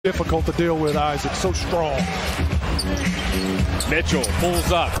Difficult to deal with, Isaac. So strong. Mitchell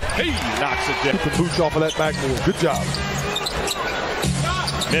pulls up. He knocks it down. Keep the boots off of that back move. Good job.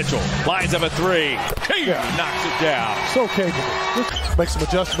 Mitchell lines up a three. He knocks it down. So capable. Just make some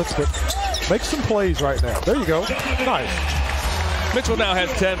adjustments, but make some plays right now. There you go. Nice. Mitchell now has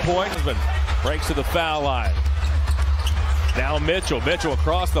 10 points, but breaks to the foul line. Now Mitchell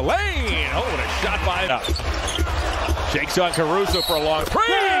across the lane. Oh, what a shot by it up. Shakes on Caruso for a long three.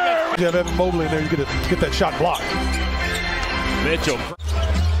 Yeah, that Mobley in there, you get that shot blocked. Mitchell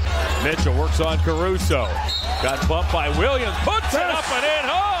works on Caruso. Got bumped by Williams. Puts it up and in.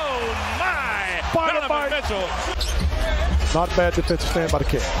 Oh, my. Donovan Mitchell. Not bad defensive stand by the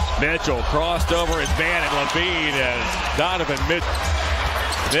Cavs. Mitchell crossed over his man and Levine as Donovan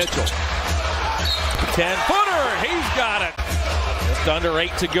Mitchell. 10-footer. He's got it. Just under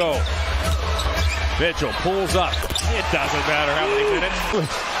 8 to go. Mitchell pulls up. It doesn't matter how many minutes.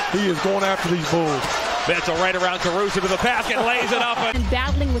 He is going after these Bulls. Mitchell right around Caruso to the basket, lays it up. And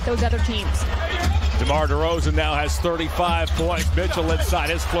battling with those other teams. DeMar DeRozan now has 35 points. Mitchell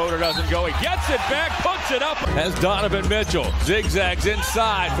inside. His floater doesn't go. He gets it back, puts it up. As Donovan Mitchell zigzags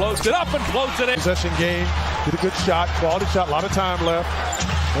inside, floats it up and floats it in. Possession game. Get a good shot. Quality shot. A lot of time left.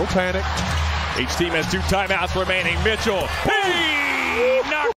 No panic. Each team has 2 timeouts remaining. Mitchell. He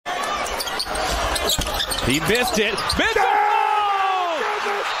knocked. He missed it. Mitchell!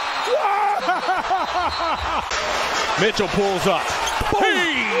 Mitchell pulls up.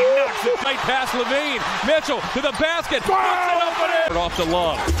 He knocks it right past Levine. Mitchell to the basket. Puts it open in. Off to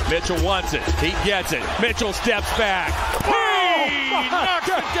Love. Mitchell wants it. He gets it. Mitchell steps back. He knocks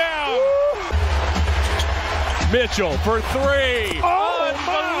it down. Mitchell for 3.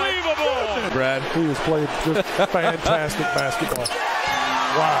 Unbelievable. Brad, he was playing just fantastic basketball.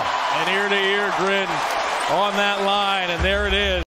 Wow. An ear-to-ear grin on that line, and there it is.